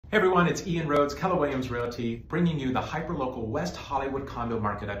Hey everyone, it's Ian Rhodes, Keller Realty, bringing you the hyperlocal West Hollywood condo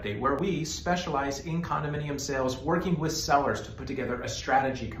market update, where we specialize in condominium sales, working with sellers to put together a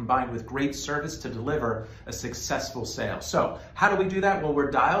strategy combined with great service to deliver a successful sale. So how do we do that? Well, we're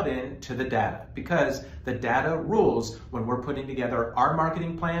dialed in to the data, because the data rules when we're putting together our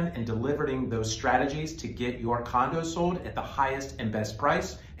marketing plan and delivering those strategies to get your condo sold at the highest and best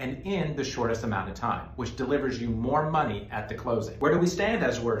price and in the shortest amount of time, which delivers you more money at the closing. Where do we stand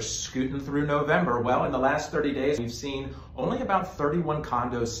as we're scooting through November? Well, in the last 30 days, we've seen only about 31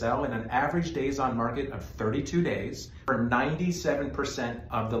 condos sell in an average days on market of 32 days for 97%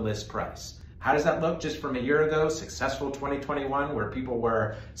 of the list price. How does that look just from a year ago, successful 2021, where people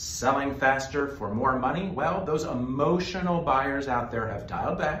were selling faster for more money? Well, those emotional buyers out there have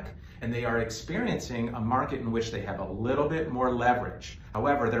dialed back, and they are experiencing a market in which they have a little bit more leverage.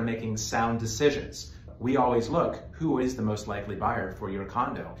 However, they're making sound decisions. We always look, who is the most likely buyer for your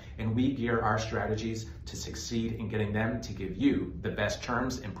condo? And we gear our strategies to succeed in getting them to give you the best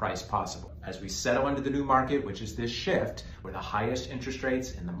terms and price possible. As we settle into the new market, which is this shift, where the highest interest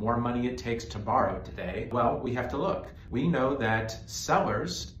rates and the more money it takes to borrow today, well, we have to look. We know that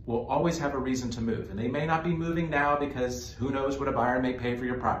sellers will always have a reason to move, and they may not be moving now because who knows what a buyer may pay for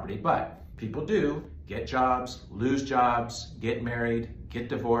your property, but people do get jobs, lose jobs, get married, get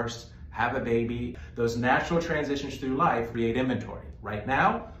divorced, have a baby. Those natural transitions through life create inventory. Right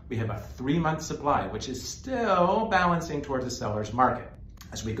now, we have a 3-month supply, which is still balancing towards the seller's market.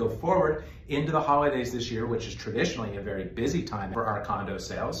 As we go forward into the holidays this year, which is traditionally a very busy time for our condo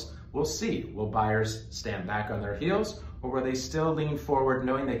sales, we'll see. Will buyers stand back on their heels, or will they still lean forward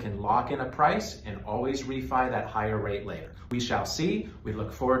knowing they can lock in a price and always refi that higher rate later? We shall see. We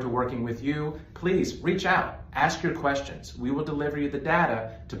look forward to working with you. Please reach out, ask your questions. We will deliver you the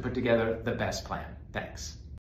data to put together the best plan. Thanks.